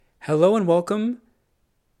Hello and welcome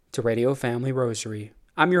to Radio Family Rosary.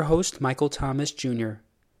 I'm your host, Michael Thomas Jr.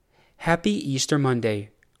 Happy Easter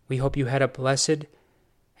Monday. We hope you had a blessed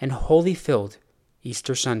and holy-filled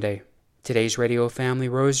Easter Sunday. Today's Radio Family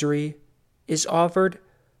Rosary is offered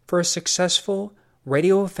for a successful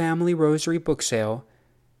Radio Family Rosary book sale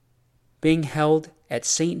being held at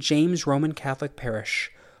St. James Roman Catholic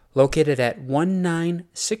Parish, located at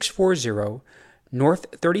 19640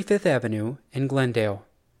 North 35th Avenue in Glendale.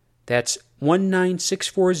 That's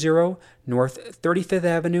 19640 North 35th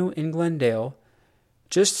Avenue in Glendale,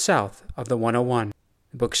 just south of the 101.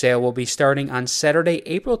 The book sale will be starting on Saturday,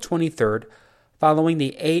 April 23rd, following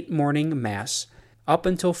the 8 morning Mass, up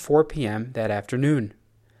until 4 p.m. that afternoon.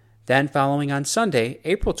 Then following on Sunday,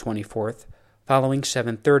 April 24th, following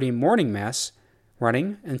 7:30 morning Mass,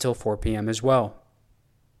 running until 4 p.m. as well.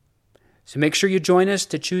 So make sure you join us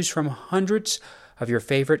to choose from hundreds of your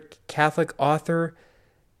favorite Catholic author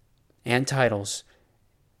and titles,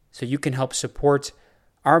 so you can help support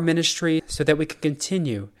our ministry so that we can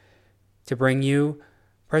continue to bring you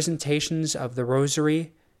presentations of the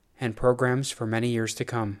Rosary and programs for many years to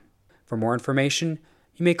come. For more information,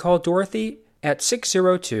 you may call Dorothy at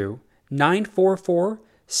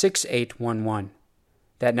 602-944-6811.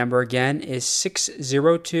 That number again is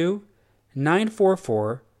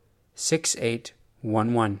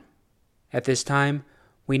 602-944-6811. At this time,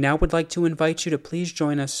 we now would like to invite you to please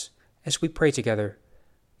join us as we pray together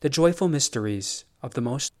the joyful mysteries of the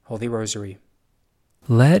Most Holy Rosary.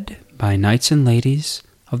 Led by Knights and Ladies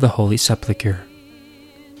of the Holy Sepulchre.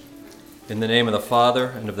 In the name of the Father,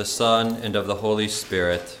 and of the Son, and of the Holy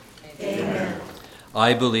Spirit. Amen.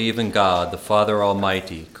 I believe in God, the Father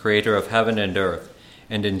Almighty, creator of heaven and earth,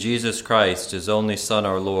 and in Jesus Christ, his only Son,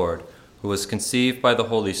 our Lord, who was conceived by the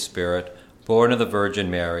Holy Spirit, born of the Virgin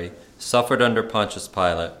Mary, suffered under Pontius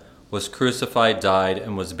Pilate, was crucified, died,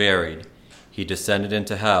 and was buried. He descended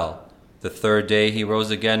into hell. The third day he rose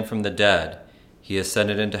again from the dead. He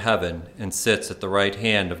ascended into heaven, and sits at the right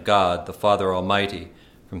hand of God, the Father Almighty.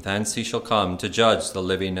 From thence he shall come to judge the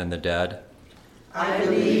living and the dead. I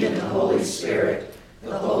believe in the Holy Spirit,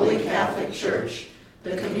 the Holy Catholic Church,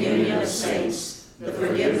 the communion of saints, the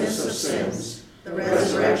forgiveness of sins, the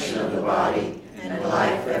resurrection of the body, and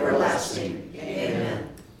life everlasting. Amen.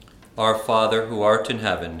 Our Father, who art in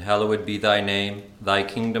heaven, hallowed be thy name. Thy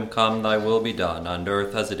kingdom come, thy will be done, on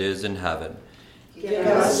earth as it is in heaven. Give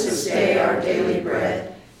us this day our daily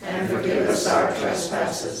bread, and forgive us our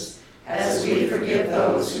trespasses, as we forgive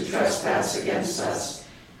those who trespass against us.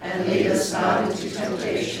 And lead us not into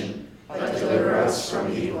temptation, but deliver us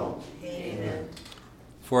from evil. Amen.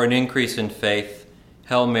 For an increase in faith,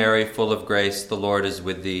 Hail Mary, full of grace, the Lord is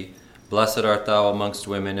with thee. Blessed art thou amongst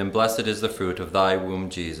women, and blessed is the fruit of thy womb,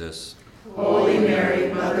 Jesus. Holy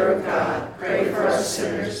Mary, Mother of God, pray for us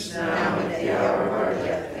sinners, now and at the hour of our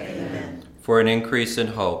death. Amen. For an increase in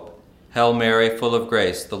hope, Hail Mary, full of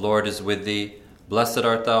grace, the Lord is with thee. Blessed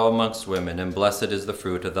art thou amongst women, and blessed is the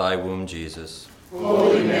fruit of thy womb, Jesus.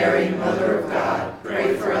 Holy Mary, Mother of God,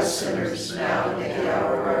 pray for us sinners, now and at the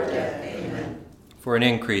hour of our death. Amen. For an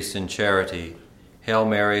increase in charity, Hail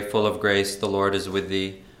Mary, full of grace, the Lord is with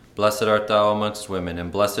thee. Blessed art thou amongst women,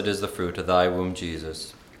 and blessed is the fruit of thy womb,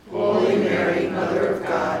 Jesus. Holy Mary, Mother of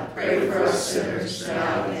God, pray for us sinners,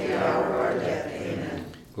 now and at the hour of our death. Amen.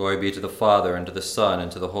 Glory be to the Father, and to the Son,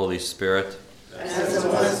 and to the Holy Spirit. As it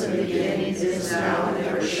was in the beginning, is now, and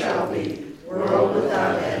ever shall be, world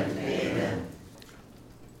without end. Amen.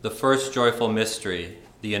 The first joyful mystery,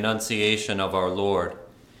 the Annunciation of our Lord.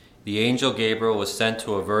 The angel Gabriel was sent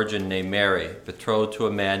to a virgin named Mary, betrothed to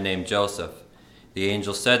a man named Joseph. The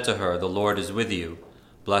angel said to her, "The Lord is with you.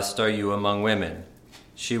 Blessed are you among women."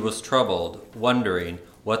 She was troubled, wondering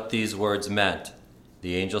what these words meant.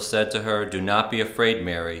 The angel said to her, "Do not be afraid,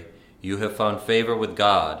 Mary. You have found favor with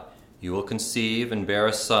God. You will conceive and bear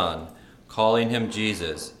a son, calling him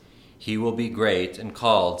Jesus. He will be great and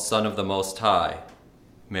called Son of the Most High."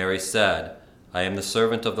 Mary said, "I am the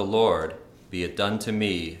servant of the Lord. Be it done to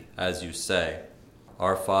me as you say.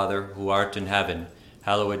 Our Father, who art in heaven,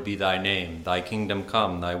 hallowed be thy name. Thy kingdom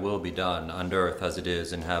come, thy will be done, on earth as it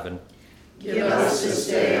is in heaven. Give us this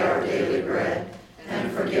day our daily bread,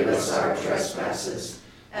 and forgive us our trespasses,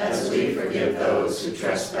 as we forgive those who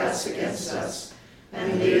trespass against us.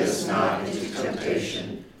 And lead us not into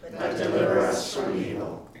temptation, but deliver us from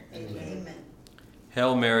evil. Amen.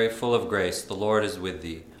 Hail Mary, full of grace, the Lord is with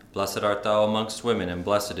thee. Blessed art thou amongst women, and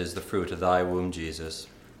blessed is the fruit of thy womb, Jesus.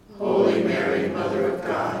 Holy Mary, Mother of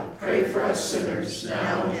God, pray for us sinners,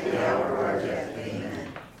 now and at the hour of our death.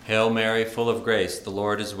 Amen. Hail Mary, full of grace, the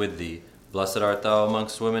Lord is with thee. Blessed art thou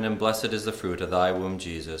amongst women, and blessed is the fruit of thy womb,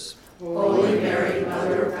 Jesus. Holy Mary,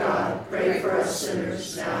 Mother of God,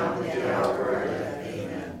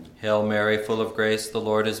 Hail Mary, full of grace, the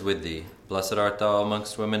Lord is with thee. Blessed art thou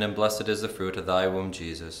amongst women, and blessed is the fruit of thy womb,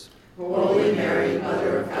 Jesus. Holy Mary,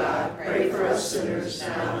 Mother of God, pray for us sinners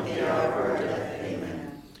now and at the hour of our death.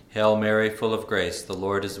 Amen. Hail Mary, full of grace, the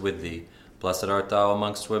Lord is with thee. Blessed art thou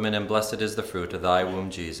amongst women, and blessed is the fruit of thy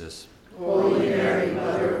womb, Jesus. Holy Mary,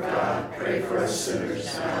 Mother of God, pray for us sinners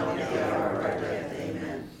now and at the hour of our death.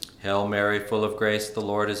 Amen. Hail Mary, full of grace, the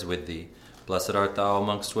Lord is with thee. Blessed art thou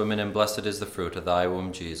amongst women, and blessed is the fruit of thy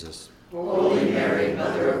womb, Jesus. Holy Mary,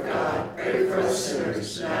 Mother of God, pray for us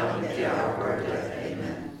sinners now and at the hour of our death.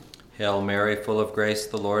 Amen. Hail Mary, full of grace,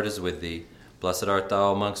 the Lord is with thee. Blessed art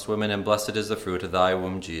thou amongst women, and blessed is the fruit of thy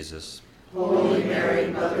womb, Jesus. Holy Mary,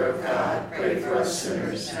 Mother of God, pray for us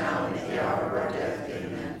sinners now and at the hour of our death.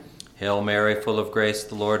 Amen. Hail Mary, full of grace,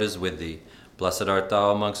 the Lord is with thee. Blessed art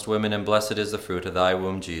thou amongst women, and blessed is the fruit of thy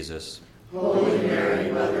womb, Jesus. Holy Mary,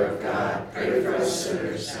 Mother of God, pray for us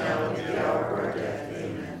sinners now and at the hour of our death.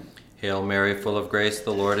 Amen. Hail Mary, full of grace,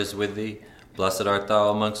 the Lord is with thee. Blessed art thou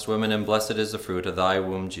amongst women, and blessed is the fruit of thy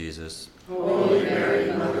womb, Jesus. Holy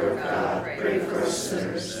Mary, Mother of God, pray for us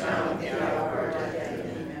sinners now and at the hour of our death.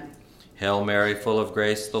 Amen. Hail Mary, full of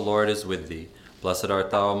grace, the Lord is with thee. Blessed art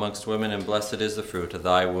thou amongst women, and blessed is the fruit of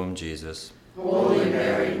thy womb, Jesus. Holy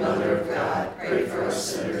Mary, Mother of God, pray for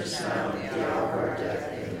us sinners now and at the hour of our death.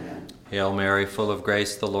 Amen. Hail Mary, full of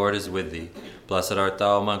grace, the Lord is with thee. Blessed art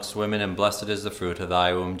thou amongst women, and blessed is the fruit of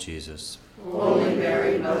thy womb, Jesus. Holy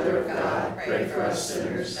Mary, Mother of God, pray for us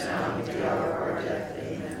sinners now and at the hour of our death.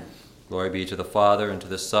 Amen. Glory be to the Father, and to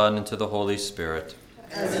the Son, and to the Holy Spirit.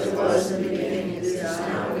 As it was in the beginning, is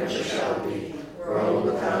now, and ever shall be, world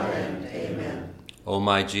without end. Amen. O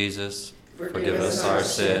my Jesus, forgive us our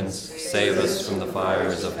sins, save us from the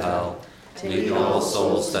fires of hell, lead all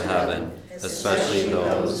souls to heaven, especially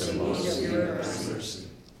those in most need of mercy.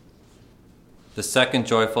 The second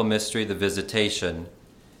joyful mystery, the Visitation.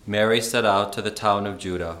 Mary set out to the town of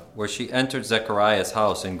Judah, where she entered Zechariah's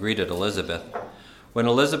house and greeted Elizabeth. When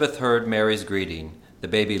Elizabeth heard Mary's greeting, the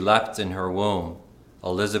baby leapt in her womb.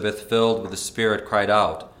 Elizabeth, filled with the Spirit, cried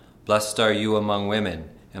out, "Blessed are you among women,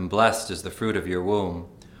 and blessed is the fruit of your womb.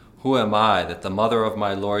 Who am I that the mother of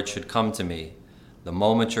my Lord should come to me? The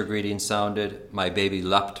moment your greeting sounded, my baby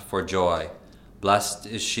leapt for joy. Blessed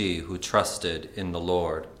is she who trusted in the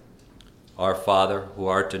Lord. Our Father, who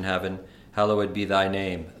art in heaven, hallowed be thy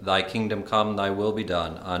name. Thy kingdom come, thy will be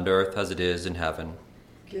done, on earth as it is in heaven.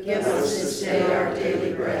 Give us this day our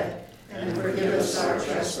daily bread, and forgive us our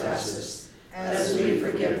trespasses, as we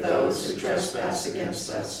forgive those who trespass against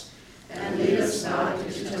us. And lead us not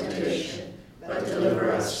into temptation, but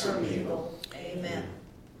deliver us from evil. Amen.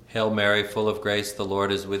 Hail Mary, full of grace, the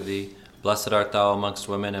Lord is with thee. Blessed art thou amongst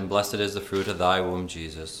women, and blessed is the fruit of thy womb,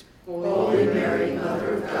 Jesus. Holy Mary,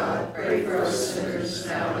 Mother of God, pray for us sinners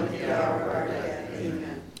now and at the hour of our death.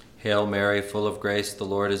 Amen. Hail Mary, full of grace, the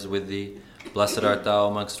Lord is with thee. Blessed art thou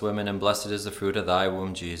amongst women, and blessed is the fruit of thy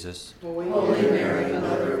womb, Jesus. Holy Mary,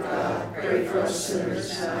 Mother of God, pray for us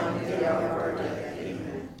sinners now and at the hour of our death.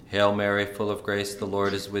 Amen. Hail Mary, full of grace, the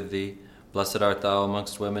Lord is with thee. Blessed art thou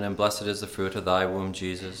amongst women, and blessed is the fruit of thy womb,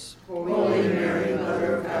 Jesus. Holy Mary,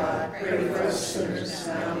 Mother of God, pray for us sinners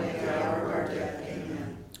now and at the hour of our death.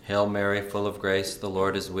 Amen. Hail Mary, full of grace, the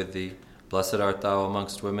Lord is with thee. Blessed art thou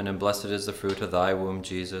amongst women, and blessed is the fruit of thy womb,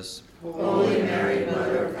 Jesus. Holy Mary,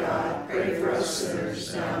 Mother of God, pray for us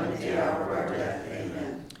sinners now and at the hour of our death.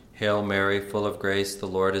 Amen. Hail Mary, full of grace, the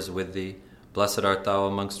Lord is with thee. Blessed art thou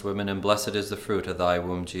amongst women, and blessed is the fruit of thy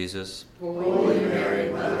womb, Jesus. Holy Mary,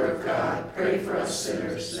 Mother of God, pray for us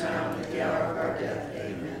sinners now and at the hour of our death.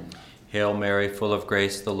 Amen. Hail Mary, full of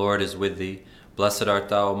grace, the Lord is with thee. Blessed art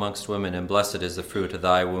thou amongst women, and blessed is the fruit of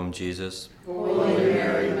thy womb, Jesus. Holy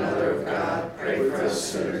Mary, Mother of God, pray for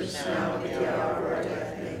us sinners now and at the hour of our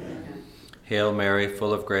death. Amen. Hail Mary,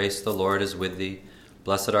 full of grace, the Lord is with thee.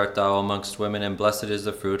 Blessed art thou amongst women, and blessed is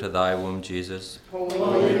the fruit of thy womb, Jesus.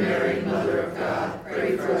 Holy Mary, Mother of God,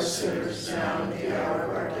 pray for us sinners now and at the hour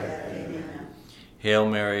of our death. Amen. Hail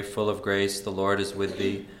Mary, full of grace, the Lord is with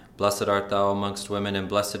thee. Blessed art thou amongst women, and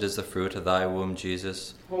blessed is the fruit of thy womb,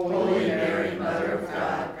 Jesus. Holy Mary, Mother of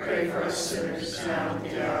God, pray for us sinners now and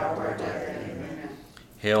at the hour of our death. Amen.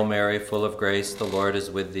 Hail Mary, full of grace, the Lord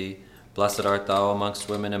is with thee. Blessed art thou amongst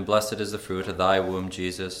women, and blessed is the fruit of thy womb,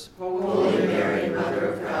 Jesus. Holy Mary, Mother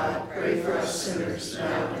of God, pray for us sinners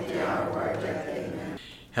now and at the hour of our death. Amen.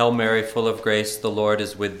 Hail Mary, full of grace, the Lord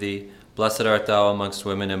is with thee. Blessed art thou amongst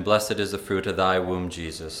women, and blessed is the fruit of thy womb,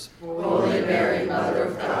 Jesus. Holy Mary, Mother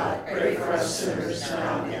of God, pray for us sinners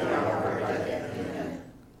now and at the hour of our death. Amen.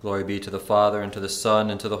 Glory be to the Father, and to the Son,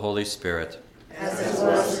 and to the Holy Spirit. As it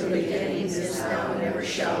was in the beginning, is now, and ever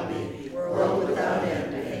shall be, world without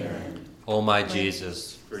end. Amen. O my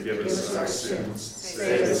Jesus, Forgive us our sins,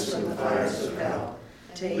 save us from the fires of hell.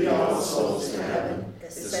 Lead all souls to heaven,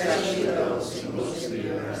 especially those who most need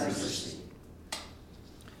your mercy.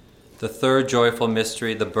 the third joyful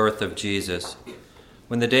mystery, the birth of Jesus.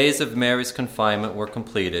 When the days of Mary's confinement were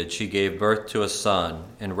completed, she gave birth to a son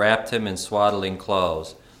and wrapped him in swaddling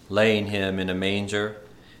clothes, laying him in a manger.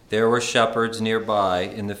 There were shepherds nearby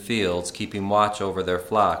in the fields, keeping watch over their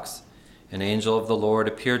flocks. An angel of the Lord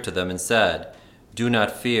appeared to them and said, "Do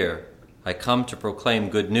not fear. I come to proclaim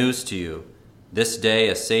good news to you. This day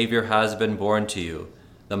a Savior has been born to you,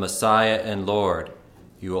 the Messiah and Lord.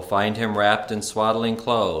 You will find him wrapped in swaddling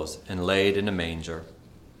clothes and laid in a manger."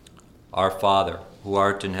 Our Father, who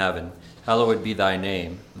art in heaven, hallowed be thy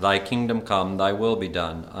name. Thy kingdom come, thy will be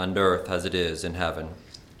done, on earth as it is in heaven.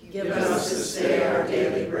 Give us this day our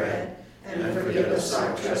daily bread, and forgive us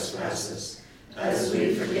our trespasses, as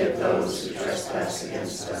we forgive those who trespass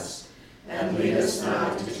against us. And lead us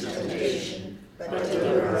not into temptation, but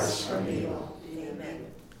deliver us from evil. Amen.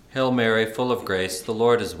 Hail Mary, full of grace, the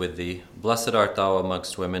Lord is with thee. Blessed art thou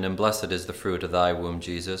amongst women, and blessed is the fruit of thy womb,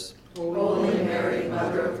 Jesus. Holy Mary,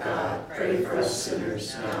 Mother of God, pray for us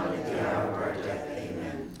sinners, now and at the hour of our death.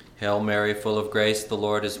 Amen. Hail Mary, full of grace, the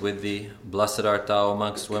Lord is with thee. Blessed art thou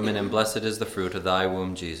amongst women, and blessed is the fruit of thy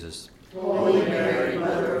womb, Jesus. Holy Mary,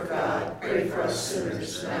 Mother of God, pray for us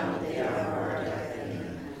sinners, now and at the hour of our death.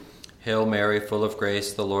 Amen. Hail Mary, full of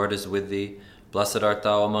grace, the Lord is with thee. Blessed art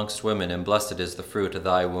thou amongst women, and blessed is the fruit of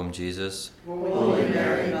thy womb, Jesus. Holy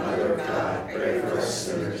Mary, Mother of God, pray for us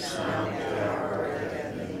sinners, now and at the hour of our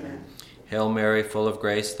death. Amen. Hail Mary, full of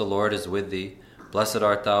grace, the Lord is with thee. Blessed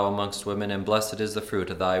art thou amongst women, and blessed is the fruit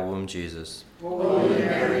of thy womb, Jesus. Holy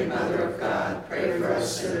Mary, Mother of God, pray for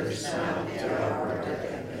us sinners, now and at the hour of our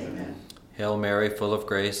death. Amen. Hail Mary, full of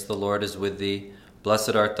grace, the Lord is with thee.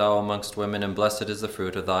 Blessed art thou amongst women, and blessed is the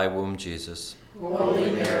fruit of thy womb, Jesus.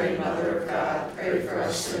 Holy Mary, Mother of God, pray for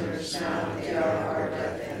us sinners, now and at the hour of our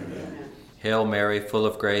death. Amen. Hail Mary, full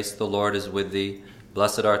of grace, the Lord is with thee.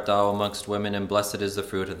 Blessed art thou amongst women, and blessed is the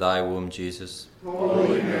fruit of thy womb, Jesus.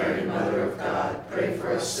 Holy Mary, Mother of God, pray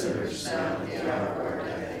for us sinners, now and at the hour of our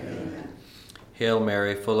death. Amen. Hail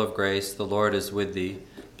Mary, full of grace, the Lord is with thee.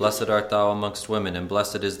 Blessed art thou amongst women, and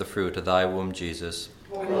blessed is the fruit of thy womb, Jesus.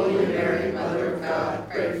 Holy Mary, Mother of God,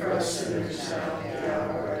 pray for us sinners, now and at the hour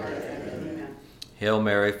of our death. Amen. Hail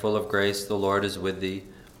Mary, full of grace, the Lord is with thee.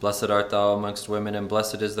 Blessed art thou amongst women, and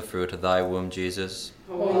blessed is the fruit of thy womb, Jesus.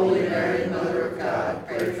 Holy Mary, Mother of God,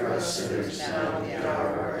 pray for us sinners, now and at the hour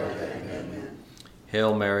of our death. Amen.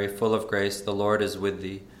 Hail Mary, full of grace, the Lord is with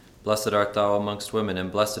thee. Blessed art thou amongst women,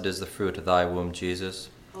 and blessed is the fruit of thy womb, Jesus.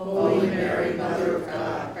 Holy Mary, Mother of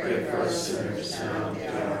God, pray for us sinners, now and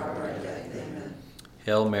at the hour of our death. Amen.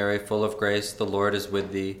 Hail Mary, full of grace, the Lord is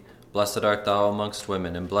with thee. Blessed art thou amongst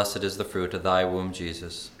women, and blessed is the fruit of thy womb,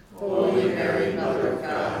 Jesus. Holy Mary, Mother of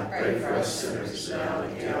God, pray for us sinners, now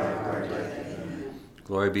and at the hour of our death. Amen.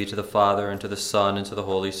 Glory be to the Father, and to the Son, and to the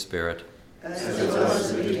Holy Spirit. As it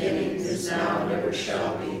was in the beginning, is now, and ever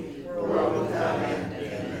shall be, world without end.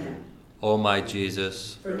 Amen. O my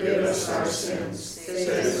Jesus, Forgive us our sins, save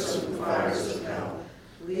us from the fires of hell.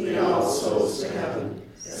 Lead all souls to heaven,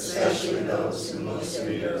 especially those who most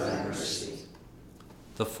need thy mercy.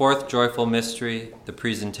 the fourth joyful mystery, the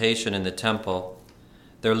presentation in the temple.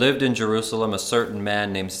 There lived in Jerusalem a certain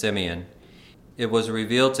man named Simeon. It was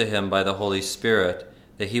revealed to him by the Holy Spirit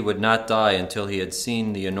that he would not die until he had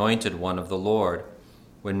seen the Anointed One of the Lord.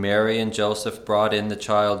 When Mary and Joseph brought in the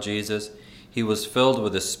child Jesus, he was filled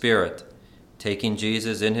with the Spirit, taking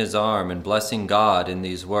Jesus in his arm and blessing God in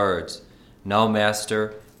these words, "Now,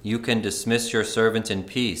 Master, you can dismiss your servant in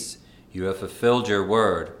peace. You have fulfilled your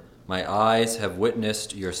word. My eyes have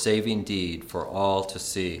witnessed your saving deed for all to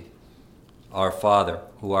see. Our Father,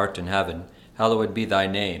 who art in heaven, hallowed be thy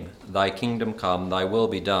name. Thy kingdom come, thy will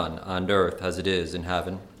be done, on earth as it is in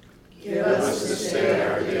heaven. Give us this day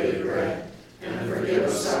our daily bread, and forgive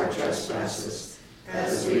us our trespasses,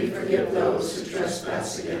 as we forgive those who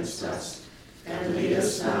trespass against us. And lead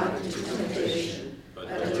us not into temptation, but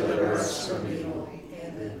deliver us from evil.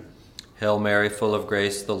 Amen. Hail Mary, full of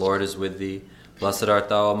grace, the Lord is with thee. Blessed art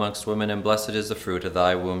thou amongst women, and blessed is the fruit of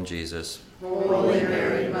thy womb, Jesus. Holy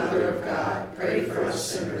Mary, Mother of God, pray for us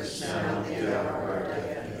sinners, now and at the hour of our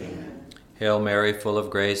death. Amen. Hail Mary, full of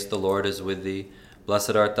grace, the Lord is with thee.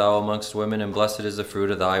 Blessed art thou amongst women, and blessed is the fruit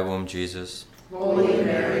of thy womb, Jesus. Holy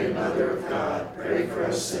Mary, Mother of God, pray for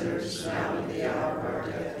us sinners, now and at the hour of our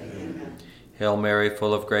death. Amen. Hail Mary,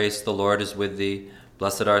 full of grace, the Lord is with thee.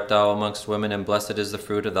 Blessed art thou amongst women, and blessed is the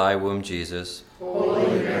fruit of thy womb, Jesus.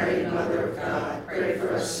 Holy Mary, Mother of God, pray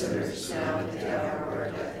for us sinners, now and at the hour of our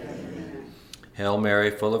death. Amen. Hail Mary,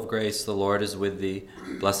 full of grace, the Lord is with thee.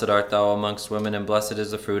 Blessed art thou amongst women, and blessed is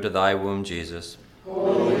the fruit of thy womb, Jesus.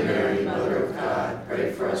 Holy Mary, Mother of God,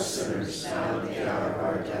 pray for us sinners, now and at the hour of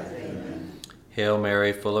our death. Amen. Hail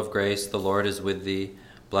Mary, full of grace, the Lord is with thee.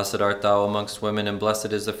 Blessed art thou amongst women, and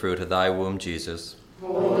blessed is the fruit of thy womb, Jesus.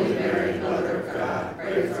 Holy Mary, Mother of God,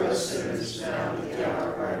 pray for us sinners, now and at the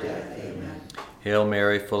hour of our death. Amen. Hail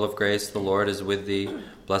Mary, full of grace, the Lord is with thee.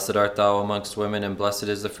 Blessed art thou amongst women, and blessed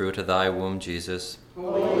is the fruit of thy womb, Jesus.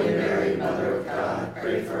 Holy Mary, Mother of God,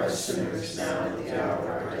 pray for us sinners, now and at the hour of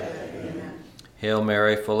our death. Amen. Hail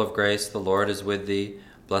Mary, full of grace, the Lord is with thee.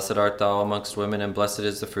 Blessed art thou amongst women, and blessed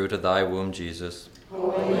is the fruit of thy womb, Jesus.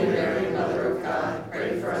 Holy Mary, Mother of God,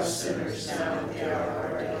 pray for us sinners, now and at the hour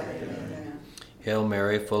of our death. Amen. Hail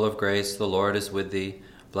Mary, full of grace, the Lord is with thee.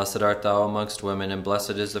 Blessed art thou amongst women, and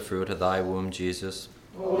blessed is the fruit of thy womb, Jesus.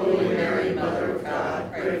 Holy Mary, Mother of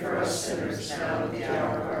God, pray for us sinners, now and at the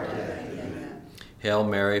hour of our death. Amen. Hail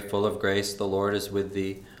Mary, full of grace, the Lord is with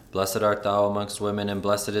thee. Blessed art thou amongst women, and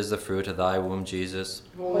blessed is the fruit of thy womb, Jesus.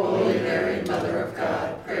 Holy Mary, Mother of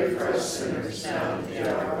God, pray for us sinners, now and at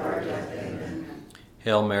the hour of our death. Amen.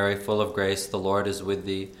 Hail Mary, full of grace, the Lord is with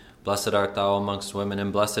thee. Blessed art thou amongst women,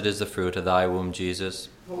 and blessed is the fruit of thy womb, Jesus.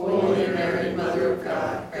 Holy Mary, Mother of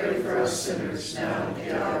God, pray for us sinners, now and at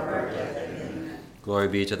the hour of our death. Amen. Glory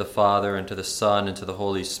be to the Father, and to the Son, and to the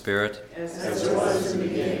Holy Spirit. As it was in the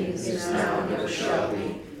beginning, is now, and ever shall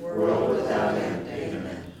be, world without end.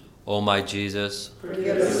 Amen. O my Jesus,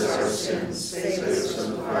 Forgive us our sins, save us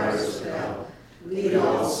from the fires of hell. Lead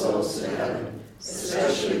all souls to heaven,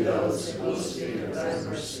 especially those in most need of thy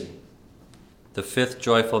mercy. the fifth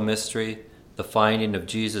joyful mystery, the finding of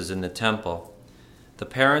Jesus in the temple. The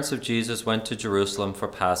parents of Jesus went to Jerusalem for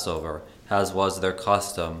Passover, as was their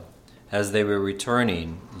custom. As they were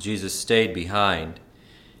returning, Jesus stayed behind.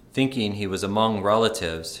 Thinking he was among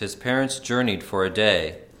relatives, his parents journeyed for a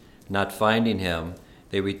day. Not finding him,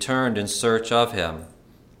 they returned in search of him.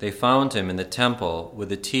 They found him in the temple with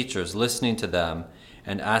the teachers listening to them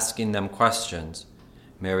and asking them questions.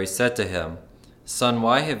 Mary said to him, "Son,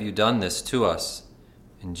 why have you done this to us?"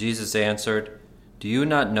 And Jesus answered, "Do you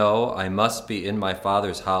not know I must be in my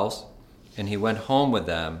Father's house?" And he went home with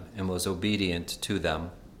them and was obedient to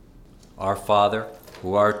them. Our Father,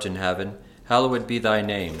 who art in heaven, hallowed be thy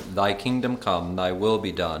name. Thy kingdom come, thy will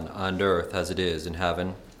be done, on earth as it is in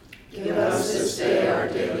heaven. Give us this day our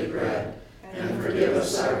daily bread, and forgive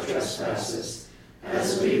us our trespasses,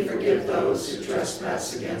 as we forgive those who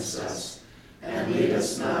trespass against us. And lead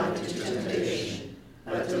us not into temptation,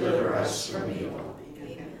 but deliver us from evil.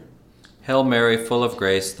 Amen. Hail Mary, full of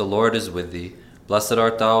grace, the Lord is with thee. Blessed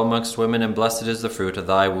art thou amongst women, and blessed is the fruit of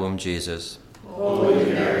thy womb, Jesus. Holy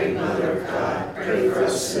Mary, Mother of God, pray for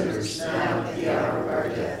us sinners, now and at the hour of our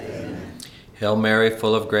death. Amen. Hail Mary,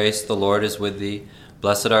 full of grace, the Lord is with thee.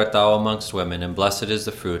 Blessed art thou amongst women, and blessed is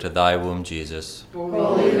the fruit of thy womb, Jesus.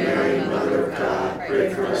 Holy Mary, Mother of God,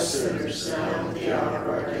 pray for us sinners, now and at the hour of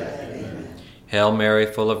our death. Amen. Hail Mary,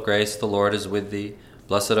 full of grace, the Lord is with thee.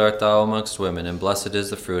 Blessed art thou amongst women, and blessed is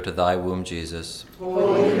the fruit of thy womb, Jesus.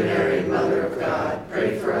 Holy Mary, Mother of God,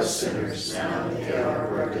 pray for us sinners, now and at the hour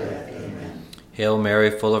of our death. Amen. Hail Mary,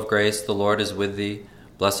 full of grace, the Lord is with thee.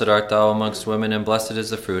 Blessed art thou amongst women, and blessed is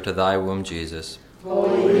the fruit of thy womb, Jesus.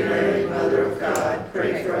 Holy Mary, Mother of God,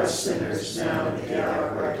 pray for us sinners, now and at the hour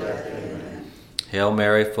of our death. Amen. Hail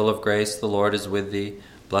Mary, full of grace, the Lord is with thee.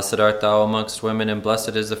 Blessed art thou amongst women, and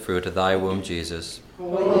blessed is the fruit of thy womb, Jesus.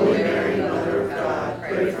 Holy Mary, Mother of God,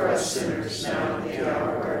 pray for us sinners, now and at the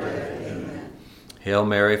hour of our death. Amen. Hail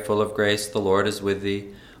Mary, full of grace, the Lord is with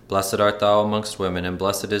thee. Blessed art thou amongst women, and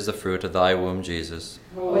blessed is the fruit of thy womb, Jesus.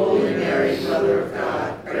 Holy Mary, Mother of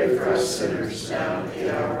God, pray for us sinners, now and at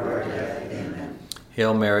the hour of our death. Amen.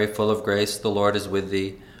 Hail Mary, full of grace, the Lord is with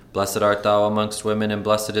thee. Blessed art thou amongst women, and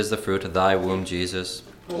blessed is the fruit of thy womb, Jesus.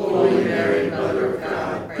 Holy Mary, Mother of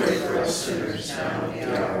God, pray for us sinners, now and at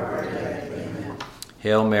the hour of our death. Amen.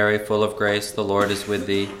 Hail Mary, full of grace, the Lord is with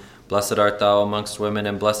thee. Blessed art thou amongst women,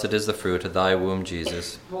 and blessed is the fruit of thy womb,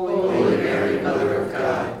 Jesus. Holy Mary, Mother of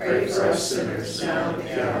God, pray for us sinners, now and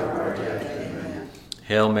at the hour of our death. Amen.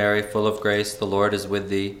 Hail Mary, full of grace, the Lord is with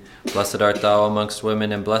thee. Blessed art thou amongst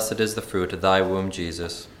women, and blessed is the fruit of thy womb,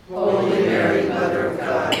 Jesus. Holy Mary, Mother of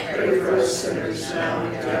God, pray for us sinners, now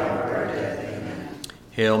and at the hour of our death. Amen.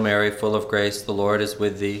 Hail Mary, full of grace, the Lord is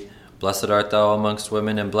with thee. Blessed art thou amongst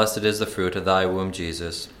women, and blessed is the fruit of thy womb,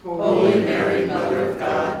 Jesus. Holy Mary, Mother of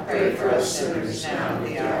God, pray for us sinners, now and at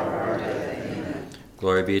the hour of our death. Amen.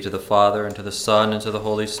 Glory be to the Father, and to the Son, and to the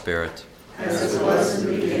Holy Spirit. As it was in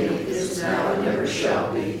the beginning, is now, and ever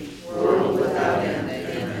shall be, world without end.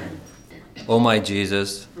 Amen. O my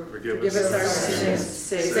Jesus, Forgive us our sins,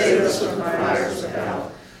 save us from the fires of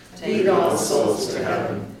hell. Lead all souls to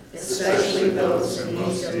heaven, especially those in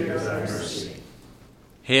most need of thy mercy.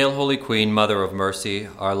 Hail, Holy Queen, Mother of Mercy,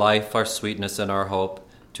 our life, our sweetness, and our hope.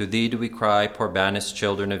 To thee do we cry, poor banished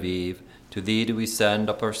children of Eve. To thee do we send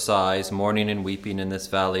up our sighs, mourning and weeping in this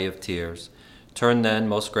valley of tears. Turn then,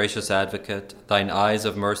 most gracious Advocate, thine eyes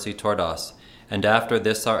of mercy toward us, and after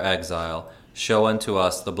this our exile, show unto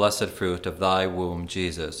us the blessed fruit of thy womb,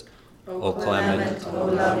 Jesus. O clement, O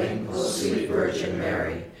loving, O sweet Virgin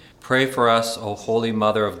Mary, pray for us, O Holy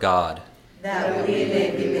Mother of God, that we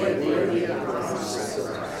may be made worthy of the promises of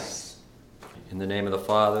Christ. in the name of the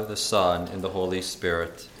Father, the Son, and the Holy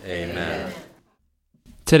Spirit. Amen.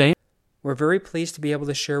 Today, we're very pleased to be able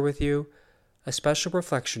to share with you a special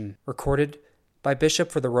reflection recorded by Bishop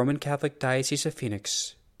for the Roman Catholic Diocese of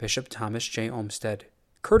Phoenix, Bishop Thomas J. Olmsted,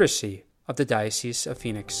 courtesy of the Diocese of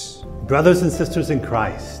Phoenix. Brothers and sisters in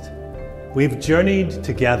Christ, we've journeyed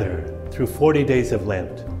together through 40 days of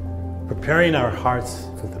Lent, preparing our hearts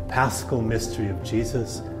for the Paschal mystery of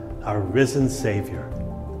Jesus, our risen Savior.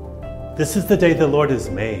 This is the day the Lord has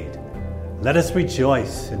made. Let us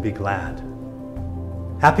rejoice and be glad.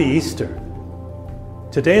 Happy Easter.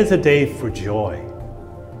 Today is a day for joy.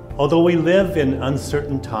 Although we live in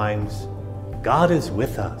uncertain times, God is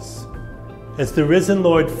with us. As the risen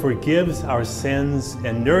Lord forgives our sins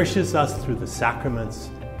and nourishes us through the sacraments,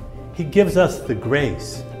 He gives us the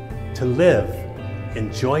grace to live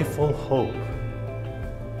in joyful hope.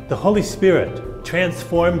 The Holy Spirit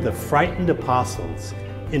transformed the frightened apostles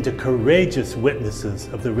into courageous witnesses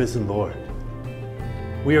of the risen Lord.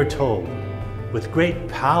 We are told, with great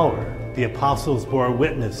power the apostles bore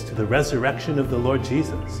witness to the resurrection of the Lord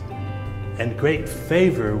Jesus, and great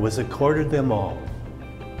favor was accorded them all.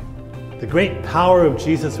 The great power of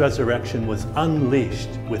Jesus' resurrection was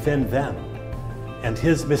unleashed within them, and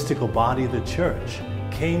His mystical body, the Church,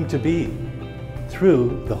 came to be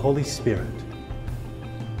through the Holy Spirit.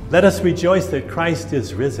 Let us rejoice that Christ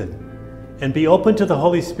is risen, and be open to the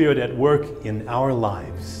Holy Spirit at work in our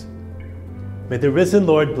lives. May the risen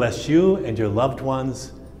Lord bless you and your loved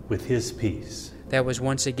ones with His peace. That was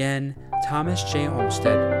once again Thomas J.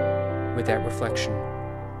 Olmsted with that reflection,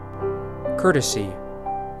 courtesy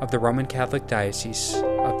of the Roman Catholic Diocese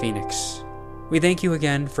of Phoenix. We thank you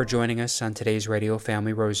again for joining us on today's Radio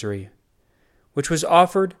Family Rosary, which was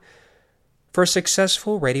offered for a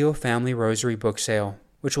successful Radio Family Rosary book sale,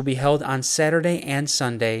 which will be held on Saturday and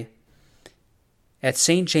Sunday at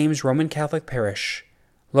St. James Roman Catholic Parish,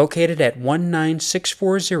 located at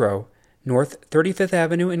 19640 North 35th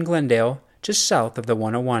Avenue in Glendale, just south of the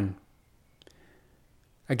 101.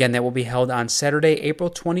 Again, that will be held on Saturday,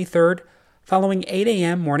 April 23rd, following 8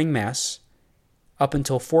 a.m. morning Mass, up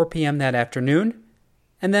until 4 p.m. that afternoon,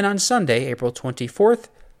 and then on Sunday, April 24th,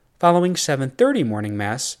 following 7:30 morning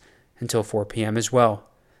Mass until 4 p.m. as well.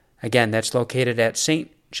 Again, that's located at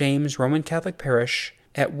St. James Roman Catholic Parish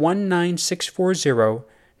at 19640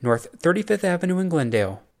 North 35th Avenue in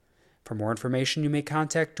Glendale. For more information, you may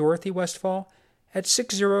contact Dorothy Westfall at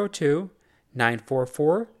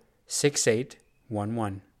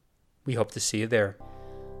 602-944-6811. We hope to see you there.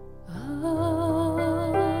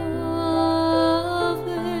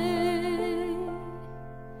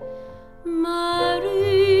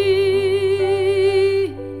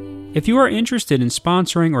 If you are interested in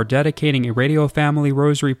sponsoring or dedicating a Radio Family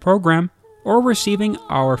Rosary program, or receiving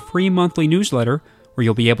our free monthly newsletter, where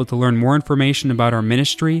you'll be able to learn more information about our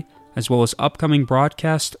ministry, as well as upcoming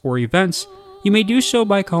broadcasts or events, you may do so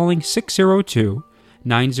by calling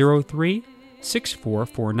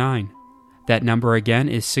 602-903-6449. That number again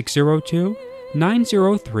is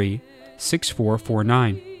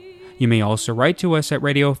 602-903-6449. You may also write to us at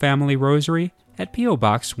Radio Family Rosary at P.O.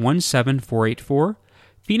 Box 17484,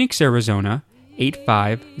 Phoenix, Arizona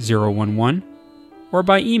 85011, or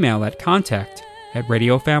by email at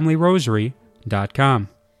contact@radiofamilyrosary.com.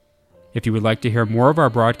 If you would like to hear more of our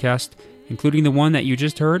broadcast, including the one that you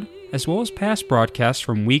just heard, as well as past broadcasts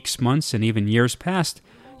from weeks, months, and even years past,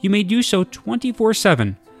 you may do so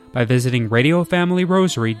 24/7 by visiting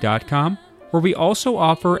radiofamilyrosary.com, where we also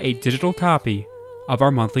offer a digital copy of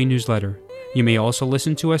our monthly newsletter. You may also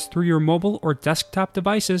listen to us through your mobile or desktop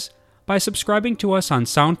devices by subscribing to us on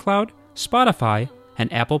SoundCloud, Spotify,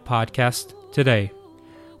 and Apple Podcasts today.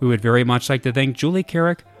 We would very much like to thank Julie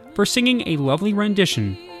Carrick for singing a lovely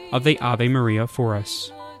rendition of the Ave Maria for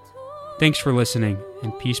us. Thanks for listening,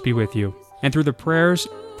 and peace be with you. And through the prayers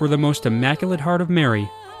for the most Immaculate Heart of Mary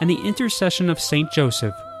and the intercession of Saint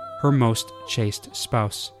Joseph, her most chaste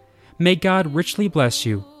spouse, may God richly bless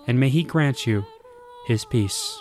you, and may He grant you His peace.